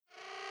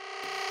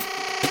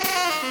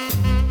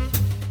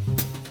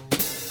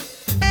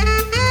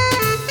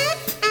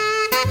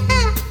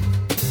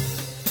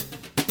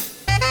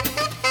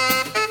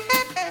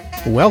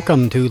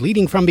Welcome to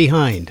Leading From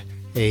Behind,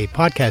 a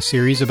podcast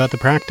series about the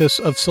practice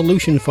of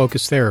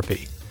solution-focused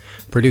therapy,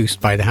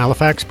 produced by the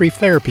Halifax Brief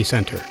Therapy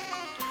Centre.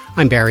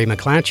 I'm Barry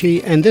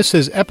McClatchy, and this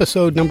is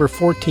episode number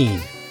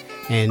 14,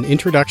 an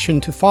introduction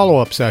to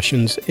follow-up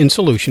sessions in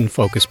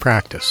solution-focused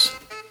practice.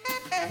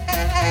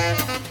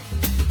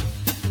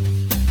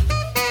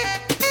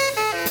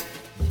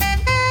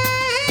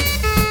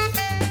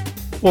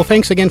 Well,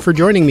 thanks again for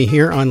joining me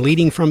here on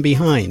Leading From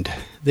Behind.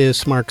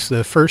 This marks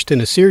the first in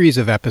a series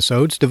of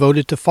episodes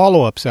devoted to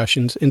follow-up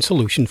sessions in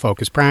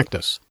solution-focused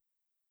practice.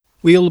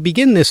 We'll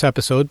begin this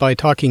episode by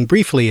talking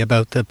briefly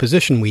about the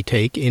position we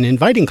take in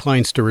inviting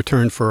clients to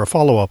return for a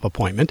follow-up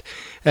appointment,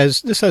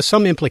 as this has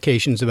some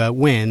implications about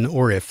when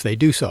or if they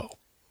do so.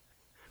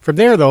 From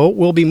there, though,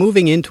 we'll be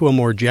moving into a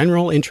more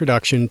general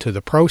introduction to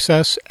the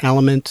process,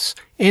 elements,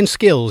 and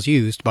skills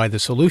used by the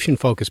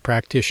solution-focused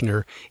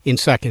practitioner in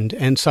second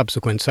and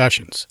subsequent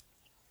sessions.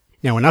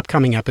 Now, in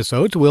upcoming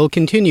episodes, we'll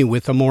continue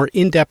with a more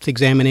in-depth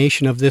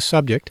examination of this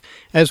subject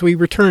as we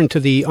return to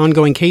the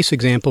ongoing case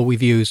example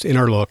we've used in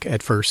our look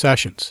at first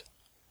sessions.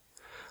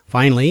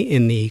 Finally,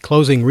 in the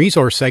closing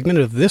resource segment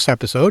of this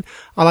episode,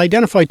 I'll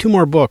identify two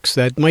more books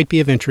that might be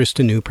of interest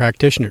to new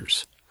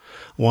practitioners.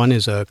 One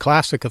is a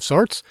classic of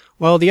sorts,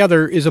 while the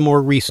other is a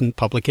more recent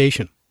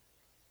publication.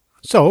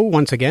 So,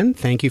 once again,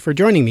 thank you for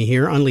joining me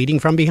here on Leading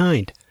From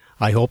Behind.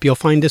 I hope you'll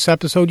find this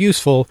episode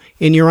useful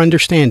in your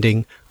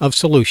understanding of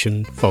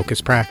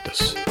solution-focused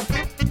practice.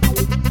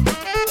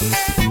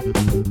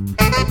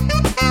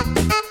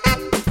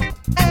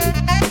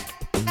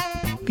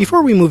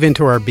 Before we move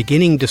into our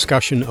beginning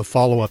discussion of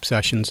follow-up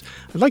sessions,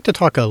 I'd like to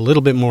talk a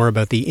little bit more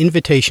about the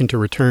invitation to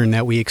return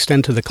that we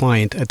extend to the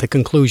client at the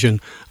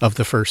conclusion of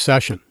the first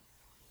session.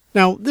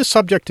 Now, this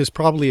subject is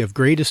probably of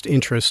greatest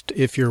interest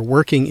if you're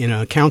working in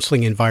a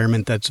counseling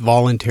environment that's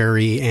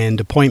voluntary and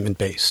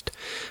appointment-based,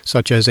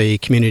 such as a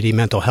community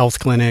mental health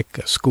clinic,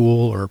 a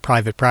school, or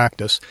private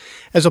practice,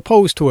 as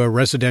opposed to a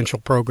residential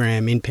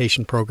program,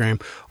 inpatient program,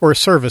 or a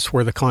service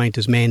where the client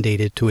is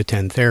mandated to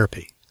attend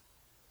therapy.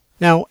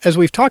 Now, as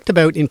we've talked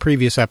about in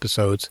previous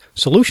episodes,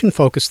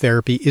 solution-focused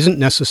therapy isn't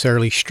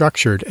necessarily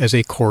structured as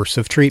a course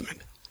of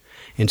treatment.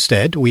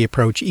 Instead, we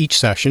approach each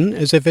session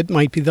as if it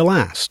might be the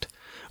last,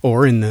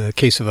 or in the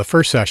case of a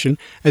first session,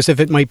 as if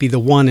it might be the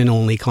one and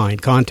only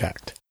client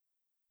contact.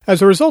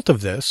 As a result of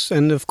this,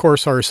 and of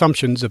course our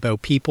assumptions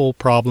about people,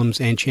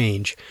 problems, and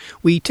change,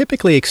 we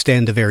typically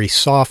extend a very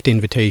soft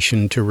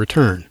invitation to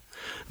return,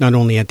 not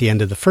only at the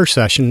end of the first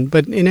session,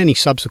 but in any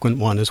subsequent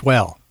one as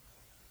well.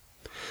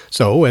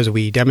 So, as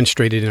we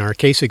demonstrated in our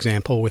case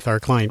example with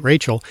our client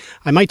Rachel,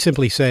 I might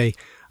simply say,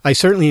 I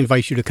certainly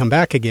invite you to come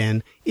back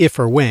again if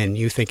or when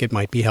you think it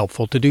might be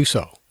helpful to do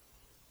so.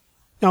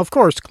 Now, of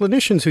course,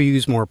 clinicians who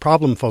use more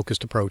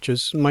problem-focused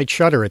approaches might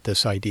shudder at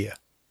this idea.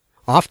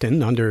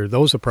 Often, under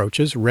those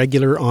approaches,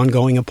 regular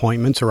ongoing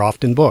appointments are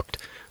often booked,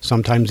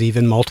 sometimes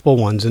even multiple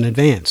ones in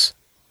advance.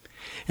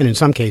 And in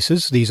some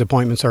cases, these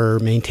appointments are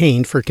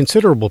maintained for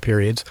considerable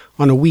periods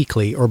on a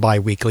weekly or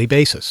bi-weekly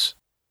basis.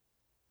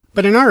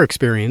 But in our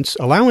experience,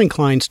 allowing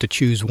clients to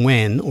choose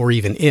when or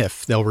even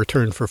if they'll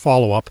return for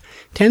follow-up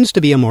tends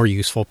to be a more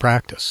useful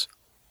practice.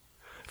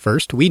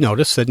 First, we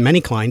notice that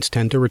many clients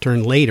tend to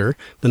return later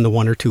than the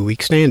 1 or 2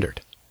 week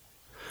standard.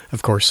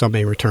 Of course, some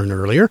may return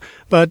earlier,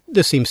 but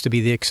this seems to be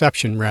the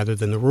exception rather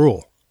than the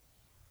rule.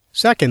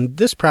 Second,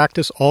 this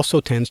practice also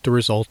tends to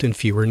result in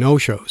fewer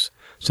no-shows,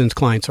 since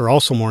clients are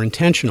also more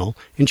intentional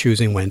in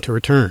choosing when to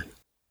return.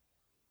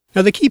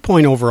 Now, the key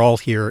point overall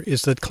here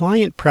is that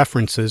client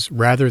preferences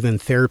rather than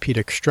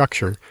therapeutic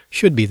structure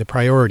should be the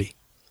priority.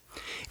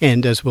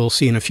 And as we'll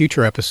see in a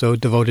future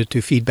episode devoted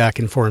to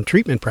feedback-informed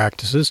treatment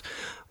practices,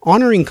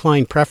 honoring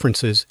client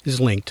preferences is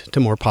linked to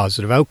more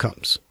positive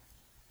outcomes.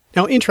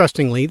 Now,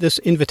 interestingly, this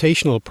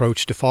invitational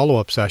approach to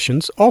follow-up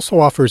sessions also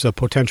offers a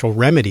potential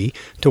remedy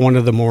to one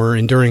of the more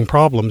enduring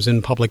problems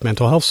in public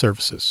mental health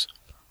services.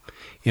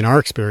 In our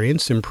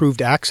experience,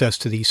 improved access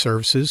to these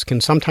services can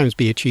sometimes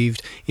be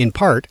achieved in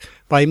part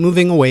by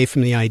moving away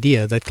from the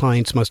idea that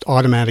clients must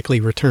automatically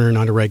return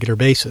on a regular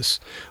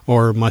basis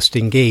or must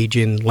engage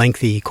in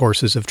lengthy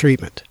courses of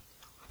treatment.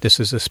 This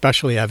is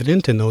especially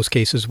evident in those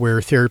cases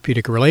where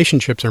therapeutic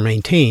relationships are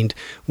maintained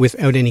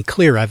without any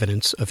clear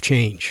evidence of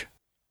change.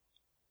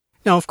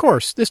 Now, of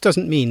course, this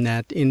doesn't mean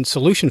that in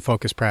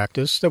solution-focused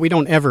practice that we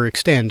don't ever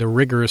extend a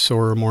rigorous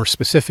or more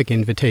specific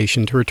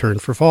invitation to return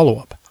for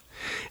follow-up.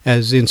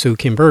 As Insoo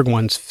Kim Berg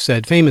once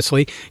said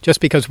famously,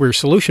 just because we're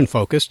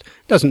solution-focused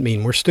doesn't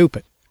mean we're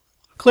stupid.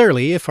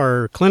 Clearly, if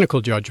our clinical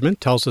judgment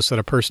tells us that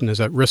a person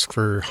is at risk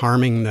for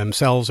harming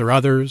themselves or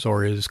others,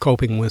 or is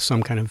coping with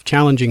some kind of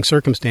challenging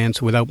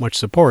circumstance without much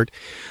support,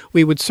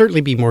 we would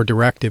certainly be more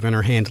directive in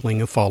our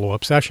handling of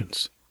follow-up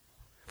sessions.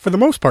 For the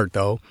most part,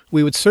 though,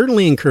 we would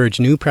certainly encourage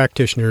new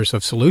practitioners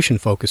of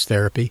solution-focused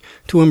therapy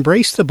to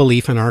embrace the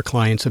belief in our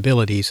clients'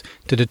 abilities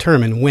to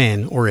determine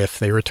when or if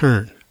they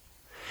return,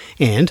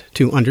 and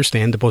to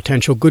understand the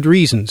potential good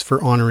reasons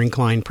for honoring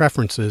client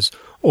preferences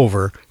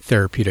over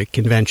therapeutic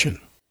convention.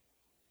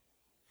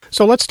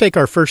 So let's take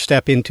our first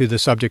step into the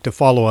subject of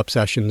follow-up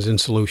sessions in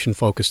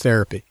solution-focused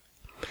therapy.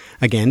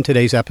 Again,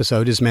 today's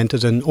episode is meant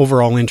as an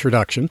overall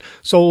introduction,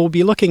 so we'll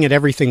be looking at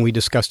everything we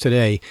discussed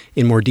today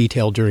in more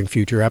detail during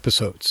future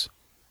episodes.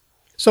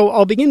 So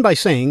I'll begin by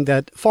saying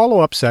that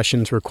follow-up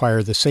sessions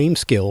require the same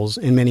skills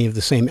and many of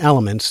the same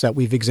elements that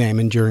we've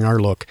examined during our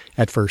look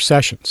at first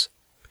sessions.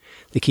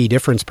 The key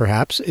difference,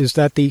 perhaps, is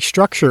that the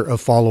structure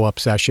of follow-up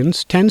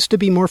sessions tends to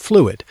be more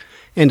fluid,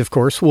 and of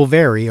course will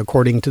vary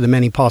according to the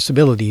many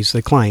possibilities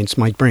that clients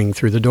might bring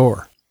through the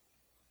door.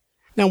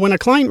 Now, when a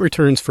client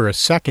returns for a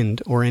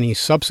second or any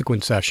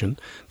subsequent session,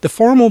 the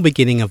formal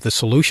beginning of the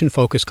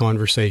solution-focused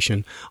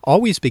conversation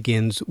always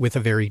begins with a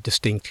very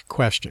distinct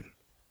question.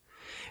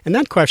 And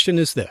that question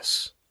is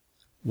this: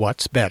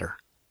 what's better?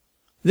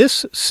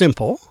 This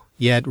simple,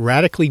 yet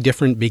radically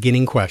different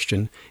beginning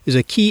question is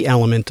a key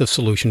element of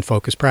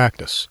solution-focused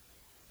practice.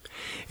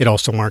 It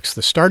also marks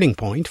the starting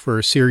point for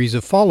a series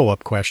of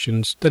follow-up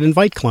questions that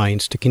invite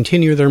clients to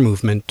continue their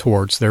movement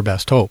towards their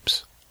best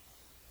hopes.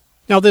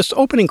 Now, this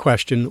opening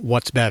question,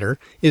 what's better,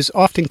 is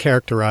often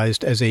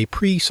characterized as a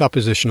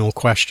presuppositional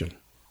question.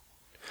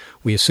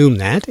 We assume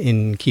that,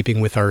 in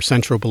keeping with our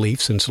central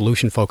beliefs in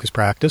solution-focused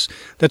practice,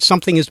 that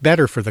something is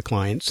better for the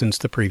client since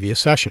the previous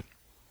session.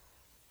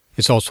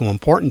 It's also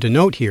important to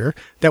note here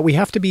that we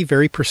have to be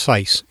very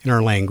precise in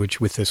our language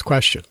with this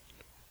question.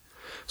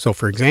 So,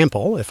 for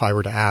example, if I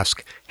were to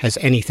ask, has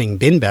anything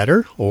been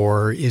better,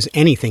 or is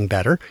anything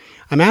better,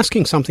 I'm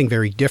asking something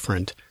very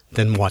different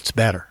than what's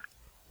better.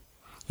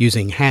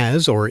 Using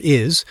has or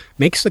is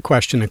makes the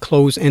question a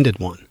close-ended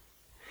one.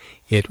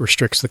 It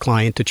restricts the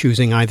client to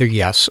choosing either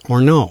yes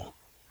or no.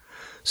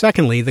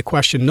 Secondly, the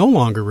question no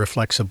longer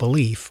reflects a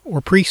belief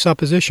or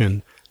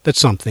presupposition that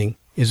something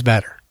is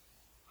better.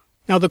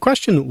 Now, the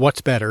question, what's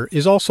better,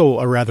 is also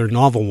a rather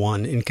novel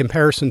one in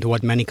comparison to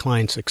what many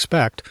clients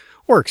expect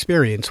or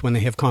experience when they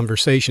have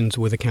conversations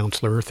with a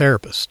counselor or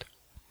therapist.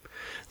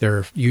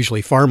 They're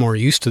usually far more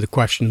used to the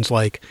questions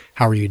like,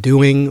 how are you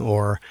doing,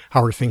 or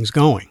how are things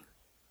going?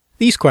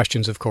 These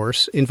questions, of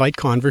course, invite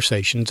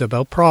conversations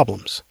about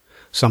problems,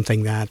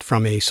 something that,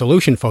 from a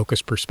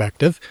solution-focused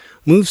perspective,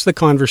 moves the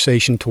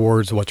conversation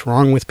towards what's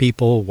wrong with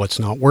people, what's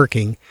not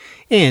working,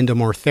 and a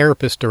more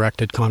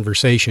therapist-directed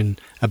conversation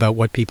about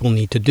what people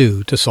need to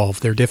do to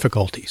solve their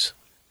difficulties.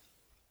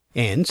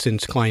 And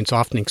since clients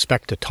often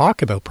expect to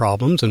talk about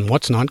problems and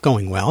what's not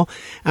going well,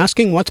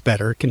 asking what's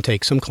better can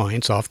take some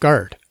clients off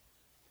guard.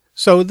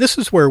 So this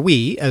is where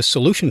we, as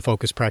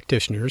solution-focused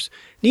practitioners,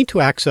 need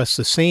to access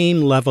the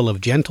same level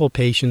of gentle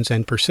patience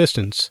and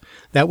persistence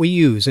that we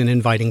use in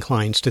inviting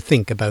clients to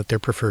think about their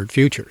preferred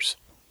futures.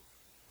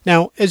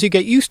 Now, as you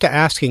get used to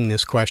asking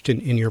this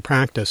question in your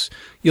practice,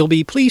 you'll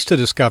be pleased to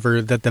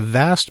discover that the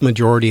vast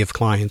majority of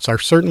clients are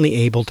certainly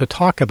able to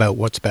talk about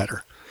what's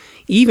better,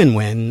 even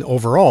when,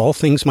 overall,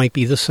 things might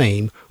be the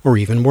same or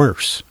even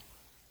worse.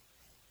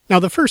 Now,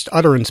 the first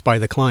utterance by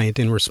the client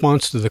in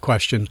response to the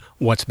question,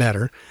 what's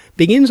better,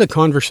 begins a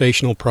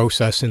conversational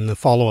process in the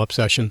follow-up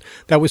session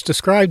that was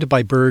described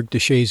by Berg,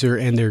 DeShazer,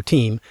 and their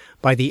team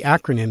by the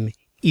acronym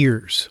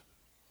EARS.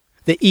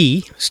 The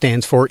E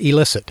stands for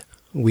elicit.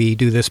 We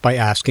do this by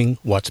asking,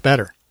 what's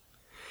better?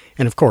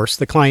 And of course,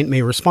 the client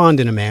may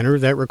respond in a manner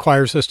that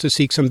requires us to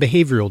seek some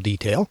behavioral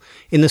detail,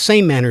 in the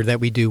same manner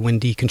that we do when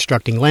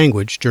deconstructing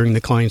language during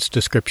the client's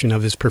description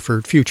of his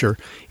preferred future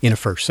in a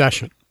first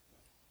session.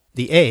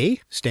 The A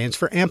stands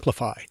for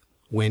amplify.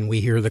 When we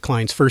hear the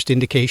client's first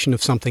indication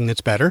of something that's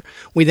better,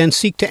 we then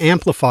seek to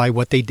amplify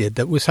what they did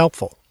that was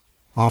helpful.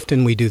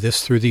 Often we do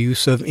this through the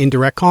use of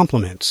indirect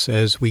compliments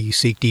as we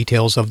seek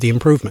details of the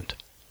improvement.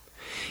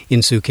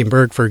 Insoo Kim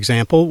Berg, for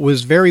example,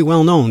 was very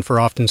well known for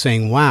often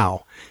saying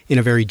wow in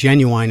a very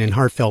genuine and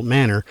heartfelt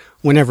manner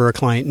whenever a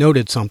client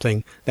noted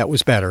something that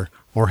was better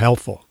or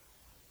helpful.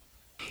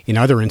 In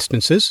other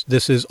instances,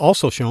 this is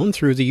also shown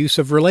through the use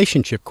of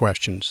relationship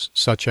questions,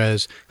 such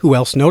as, who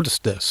else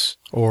noticed this?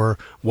 Or,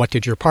 what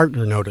did your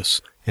partner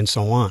notice? And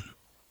so on.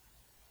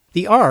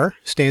 The R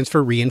stands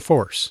for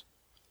reinforce.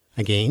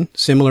 Again,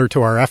 similar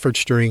to our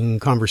efforts during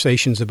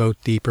conversations about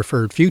the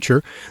preferred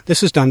future,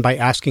 this is done by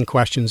asking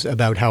questions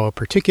about how a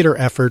particular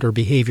effort or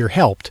behavior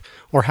helped,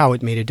 or how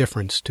it made a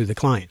difference to the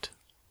client.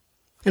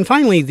 And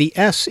finally, the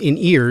S in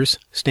EARS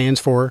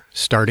stands for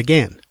start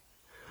again.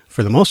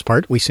 For the most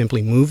part, we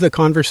simply move the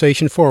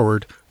conversation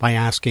forward by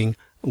asking,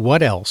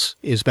 what else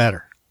is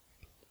better?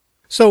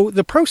 So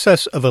the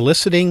process of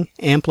eliciting,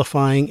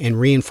 amplifying, and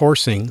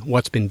reinforcing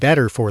what's been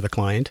better for the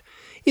client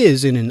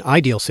is, in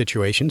ideal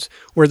situations,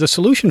 where the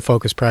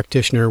solution-focused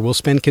practitioner will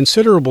spend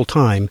considerable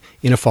time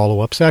in a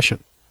follow-up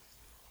session.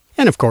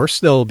 And of course,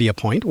 there'll be a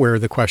point where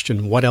the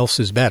question, what else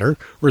is better,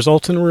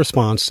 results in a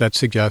response that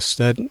suggests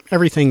that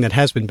everything that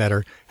has been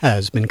better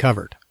has been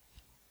covered.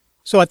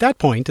 So at that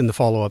point in the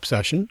follow-up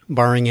session,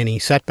 barring any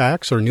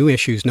setbacks or new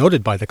issues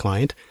noted by the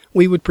client,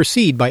 we would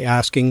proceed by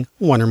asking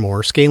one or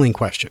more scaling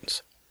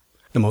questions.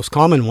 The most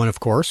common one,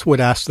 of course, would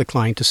ask the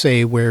client to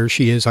say where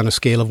she is on a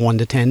scale of 1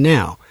 to 10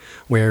 now,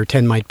 where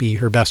 10 might be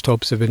her best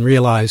hopes have been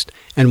realized,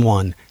 and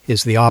 1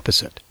 is the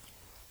opposite.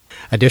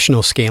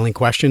 Additional scaling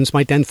questions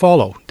might then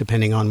follow,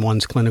 depending on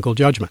one's clinical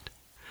judgment.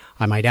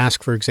 I might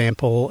ask, for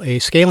example, a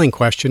scaling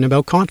question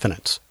about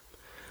confidence.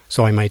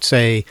 So I might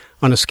say,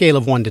 on a scale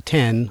of 1 to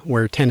 10,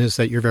 where 10 is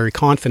that you're very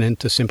confident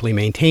to simply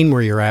maintain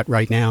where you're at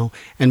right now,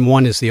 and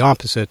 1 is the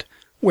opposite,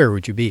 where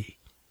would you be?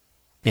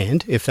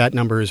 And if that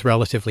number is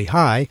relatively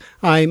high,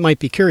 I might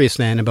be curious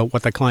then about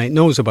what the client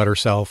knows about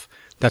herself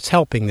that's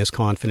helping this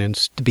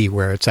confidence to be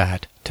where it's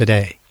at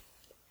today.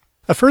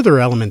 A further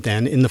element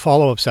then in the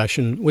follow-up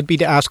session would be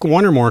to ask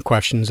one or more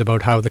questions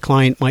about how the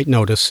client might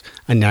notice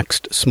a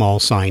next small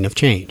sign of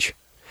change.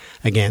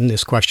 Again,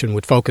 this question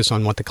would focus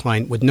on what the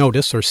client would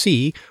notice or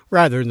see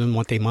rather than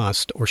what they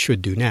must or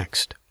should do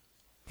next.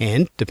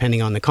 And,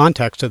 depending on the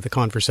context of the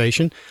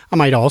conversation, I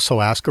might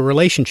also ask a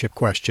relationship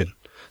question,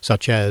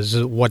 such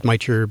as what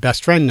might your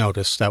best friend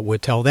notice that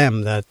would tell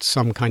them that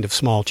some kind of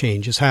small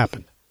change has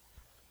happened.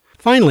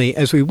 Finally,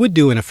 as we would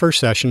do in a first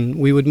session,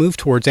 we would move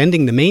towards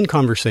ending the main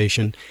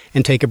conversation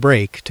and take a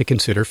break to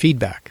consider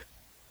feedback.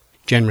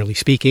 Generally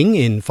speaking,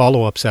 in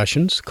follow-up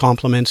sessions,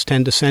 compliments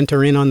tend to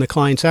center in on the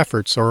client's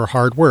efforts or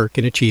hard work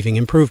in achieving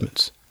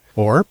improvements,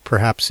 or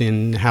perhaps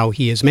in how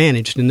he is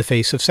managed in the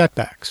face of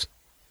setbacks.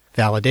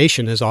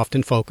 Validation is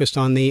often focused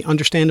on the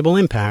understandable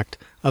impact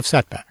of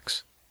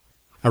setbacks.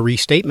 A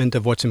restatement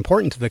of what's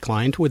important to the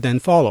client would then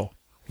follow,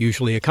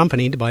 usually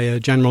accompanied by a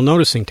general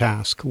noticing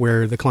task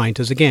where the client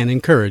is again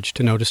encouraged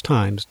to notice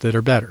times that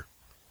are better.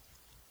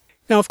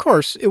 Now, of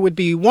course, it would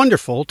be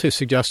wonderful to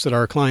suggest that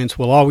our clients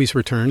will always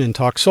return and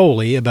talk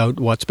solely about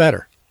what's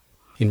better.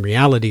 In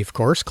reality, of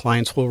course,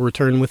 clients will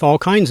return with all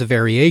kinds of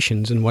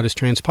variations in what has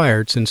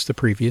transpired since the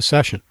previous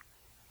session.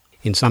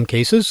 In some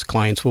cases,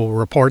 clients will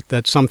report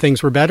that some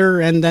things were better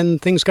and then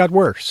things got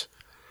worse.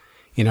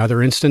 In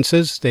other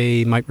instances,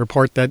 they might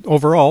report that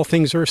overall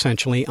things are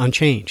essentially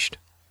unchanged.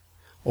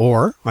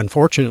 Or,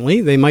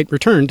 unfortunately, they might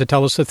return to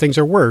tell us that things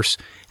are worse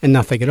and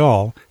nothing at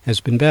all has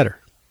been better.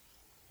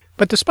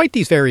 But despite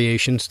these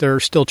variations, there are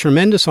still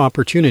tremendous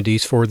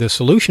opportunities for the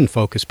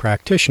solution-focused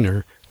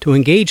practitioner to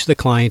engage the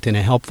client in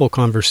a helpful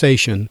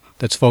conversation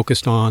that's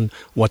focused on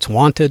what's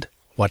wanted,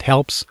 what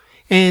helps,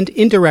 and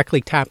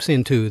indirectly taps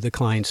into the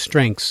client's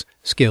strengths,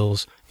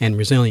 skills, and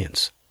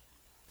resilience.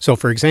 So,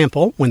 for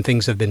example, when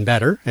things have been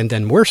better and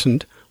then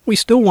worsened, we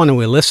still want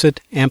to elicit,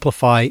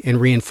 amplify,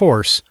 and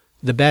reinforce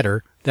the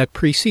better that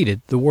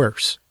preceded the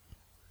worse.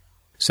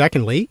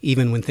 Secondly,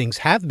 even when things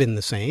have been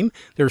the same,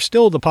 there's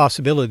still the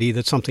possibility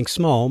that something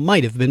small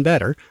might have been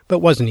better, but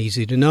wasn't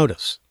easy to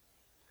notice.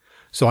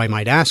 So I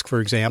might ask,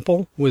 for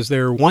example, was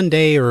there one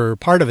day or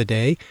part of a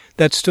day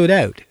that stood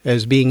out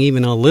as being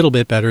even a little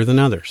bit better than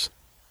others?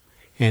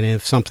 And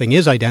if something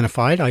is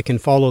identified, I can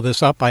follow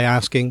this up by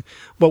asking,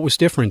 what was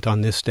different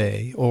on this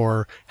day?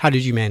 Or how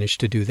did you manage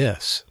to do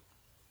this?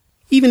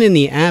 Even in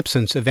the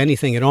absence of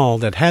anything at all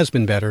that has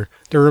been better,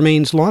 there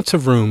remains lots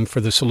of room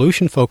for the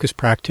solution-focused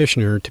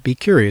practitioner to be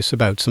curious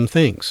about some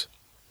things.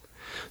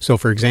 So,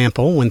 for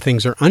example, when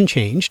things are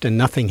unchanged and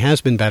nothing has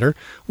been better,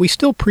 we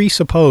still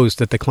presuppose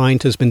that the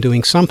client has been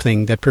doing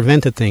something that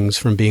prevented things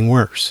from being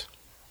worse.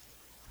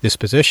 This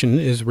position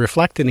is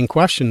reflected in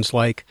questions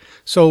like,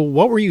 so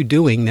what were you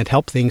doing that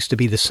helped things to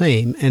be the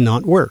same and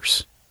not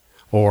worse?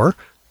 Or,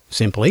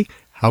 simply,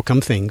 how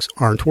come things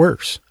aren't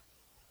worse?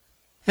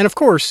 And of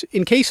course,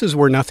 in cases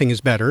where nothing is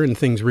better and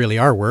things really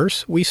are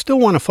worse, we still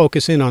want to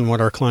focus in on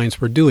what our clients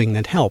were doing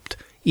that helped,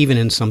 even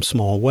in some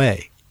small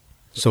way.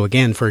 So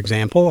again, for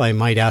example, I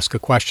might ask a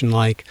question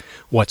like,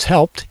 what's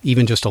helped,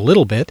 even just a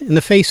little bit, in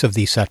the face of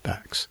these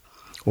setbacks?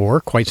 Or,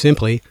 quite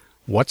simply,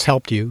 what's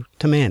helped you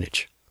to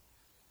manage?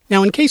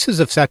 Now, in cases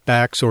of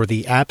setbacks or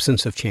the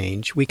absence of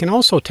change, we can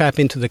also tap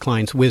into the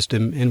client's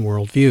wisdom and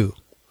worldview.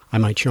 I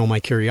might show my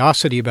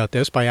curiosity about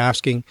this by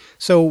asking,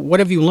 so what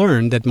have you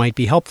learned that might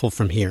be helpful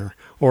from here?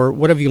 Or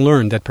what have you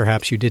learned that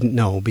perhaps you didn't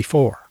know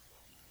before?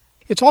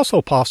 It's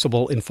also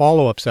possible in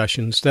follow-up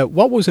sessions that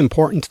what was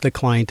important to the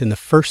client in the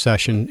first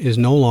session is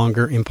no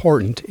longer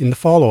important in the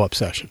follow-up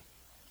session.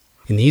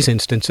 In these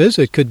instances,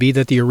 it could be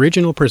that the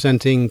original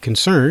presenting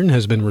concern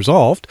has been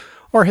resolved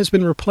or has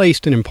been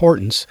replaced in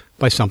importance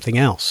by something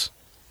else.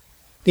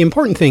 The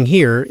important thing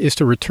here is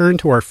to return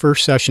to our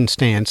first session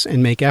stance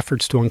and make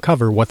efforts to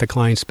uncover what the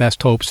client's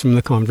best hopes from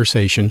the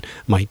conversation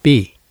might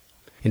be.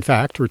 In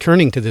fact,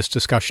 returning to this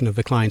discussion of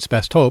the client's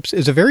best hopes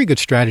is a very good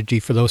strategy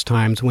for those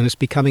times when it's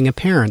becoming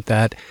apparent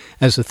that,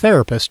 as a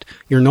therapist,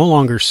 you're no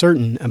longer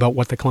certain about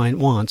what the client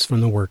wants from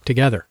the work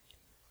together.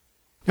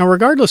 Now,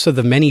 regardless of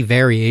the many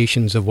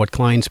variations of what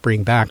clients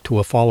bring back to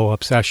a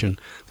follow-up session,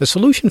 the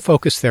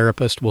solution-focused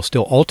therapist will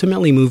still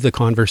ultimately move the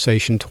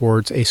conversation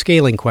towards a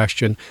scaling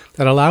question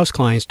that allows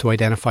clients to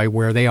identify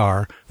where they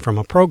are from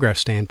a progress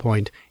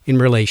standpoint in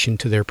relation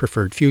to their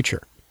preferred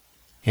future.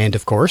 And,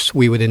 of course,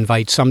 we would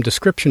invite some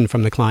description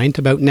from the client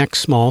about next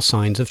small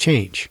signs of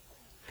change.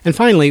 And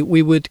finally,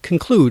 we would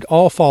conclude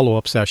all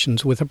follow-up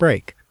sessions with a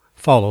break,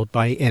 followed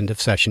by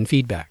end-of-session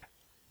feedback.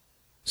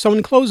 So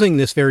in closing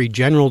this very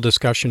general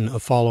discussion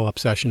of follow-up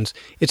sessions,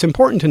 it's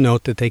important to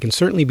note that they can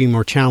certainly be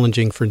more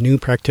challenging for new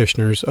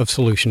practitioners of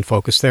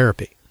solution-focused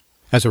therapy.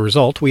 As a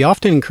result, we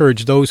often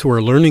encourage those who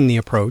are learning the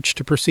approach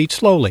to proceed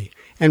slowly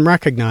and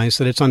recognize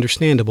that it's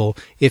understandable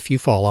if you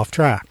fall off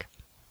track.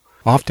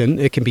 Often,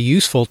 it can be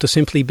useful to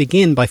simply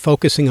begin by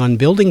focusing on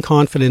building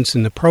confidence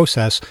in the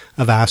process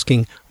of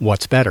asking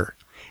what's better,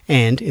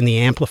 and in the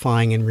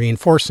amplifying and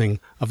reinforcing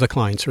of the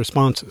client's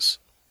responses.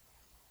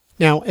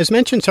 Now, as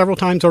mentioned several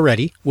times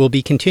already, we'll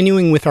be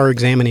continuing with our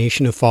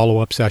examination of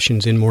follow-up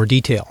sessions in more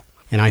detail,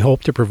 and I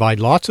hope to provide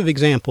lots of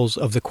examples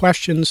of the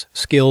questions,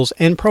 skills,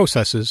 and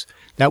processes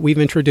that we've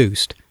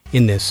introduced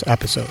in this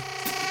episode.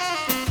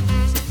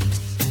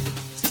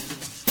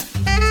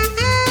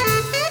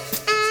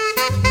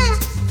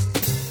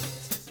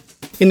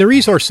 In the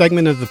resource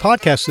segment of the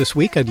podcast this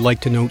week, I'd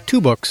like to note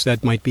 2 books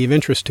that might be of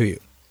interest to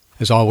you.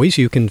 As always,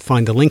 you can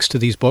find the links to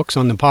these books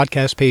on the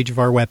podcast page of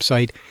our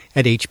website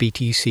at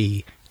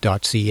hbtc.ca.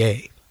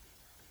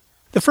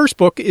 The first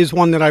book is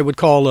one that I would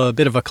call a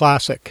bit of a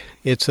classic.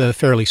 It's a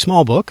fairly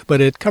small book,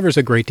 but it covers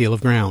a great deal of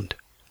ground.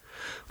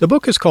 The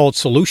book is called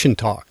Solution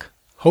Talk: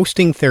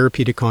 Hosting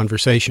Therapeutic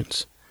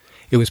Conversations.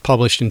 It was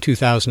published in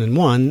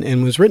 2001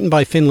 and was written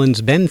by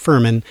Finland's Ben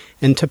Furman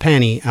and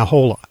Tapani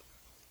Ahola.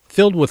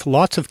 Filled with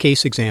lots of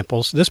case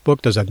examples, this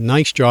book does a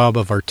nice job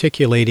of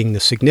articulating the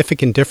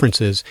significant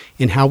differences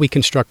in how we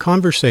construct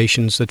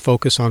conversations that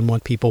focus on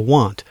what people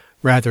want,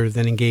 rather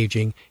than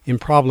engaging in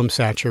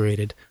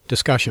problem-saturated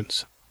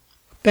discussions.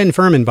 Ben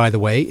Furman, by the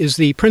way, is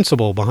the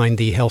principal behind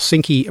the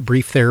Helsinki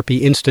Brief Therapy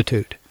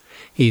Institute.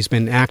 He's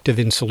been active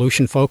in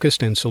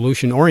solution-focused and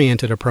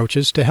solution-oriented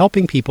approaches to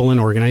helping people and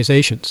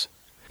organizations.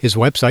 His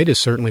website is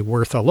certainly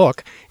worth a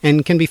look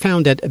and can be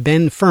found at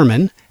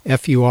benfurman,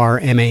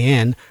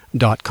 Furman.com.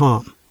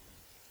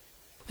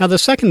 Now, the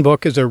second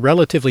book is a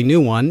relatively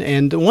new one,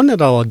 and one that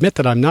I'll admit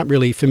that I'm not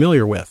really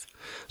familiar with.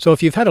 So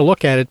if you've had a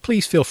look at it,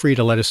 please feel free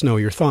to let us know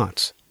your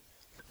thoughts.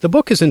 The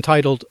book is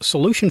entitled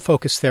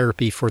Solution-Focused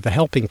Therapy for the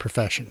Helping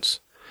Professions.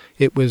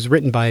 It was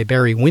written by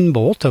Barry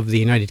Winbolt of the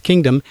United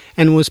Kingdom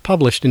and was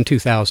published in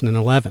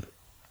 2011.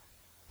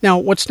 Now,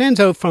 what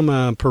stands out from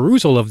a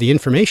perusal of the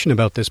information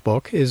about this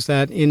book is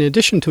that in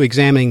addition to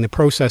examining the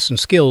process and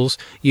skills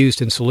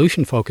used in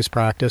solution-focused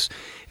practice,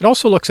 it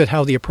also looks at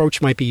how the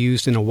approach might be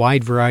used in a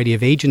wide variety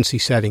of agency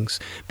settings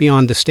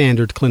beyond the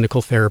standard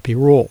clinical therapy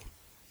role.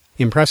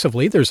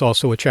 Impressively, there's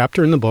also a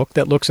chapter in the book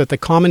that looks at the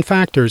common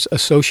factors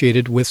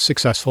associated with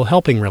successful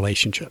helping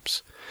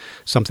relationships,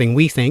 something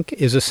we think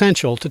is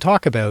essential to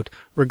talk about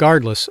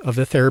regardless of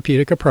the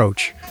therapeutic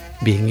approach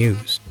being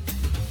used.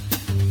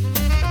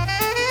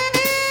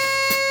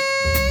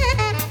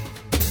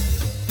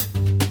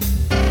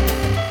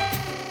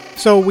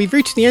 So we've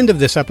reached the end of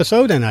this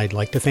episode, and I'd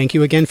like to thank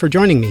you again for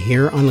joining me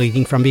here on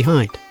Leading from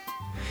Behind.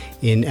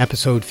 In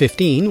episode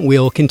 15,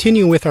 we'll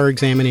continue with our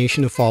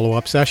examination of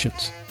follow-up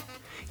sessions.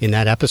 In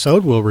that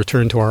episode, we'll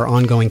return to our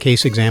ongoing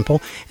case example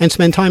and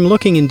spend time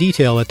looking in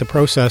detail at the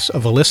process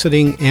of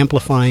eliciting,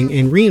 amplifying,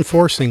 and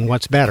reinforcing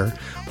what's better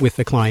with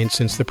the client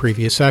since the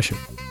previous session.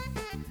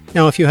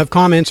 Now, if you have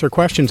comments or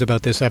questions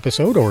about this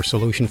episode or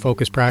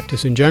solution-focused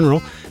practice in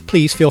general,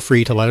 please feel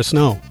free to let us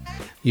know.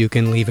 You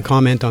can leave a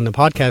comment on the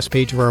podcast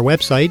page of our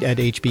website at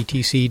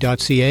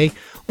hbtc.ca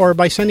or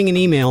by sending an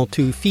email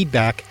to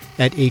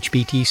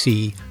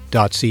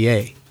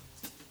feedback@hbtc.ca.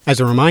 As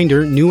a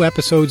reminder, new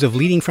episodes of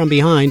Leading from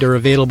Behind are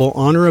available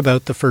on or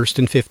about the 1st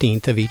and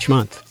 15th of each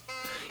month.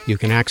 You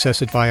can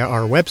access it via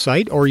our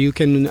website, or you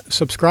can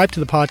subscribe to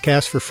the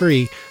podcast for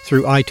free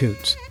through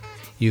iTunes.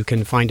 You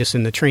can find us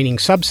in the training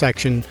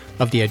subsection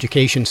of the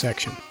education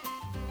section.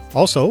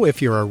 Also,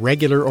 if you're a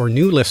regular or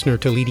new listener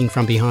to Leading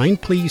from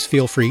Behind, please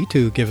feel free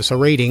to give us a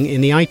rating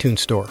in the iTunes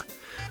store.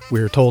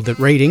 We're told that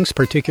ratings,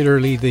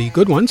 particularly the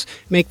good ones,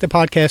 make the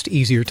podcast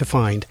easier to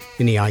find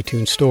in the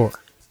iTunes store.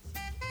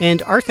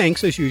 And our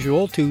thanks, as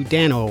usual, to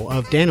Dano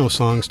of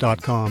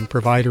danosongs.com,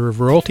 provider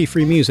of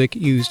royalty-free music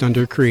used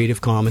under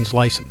Creative Commons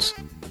license.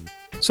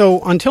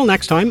 So, until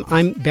next time,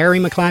 I'm Barry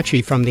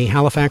McClatchy from the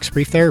Halifax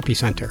Brief Therapy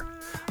Centre.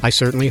 I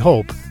certainly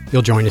hope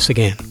you'll join us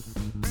again.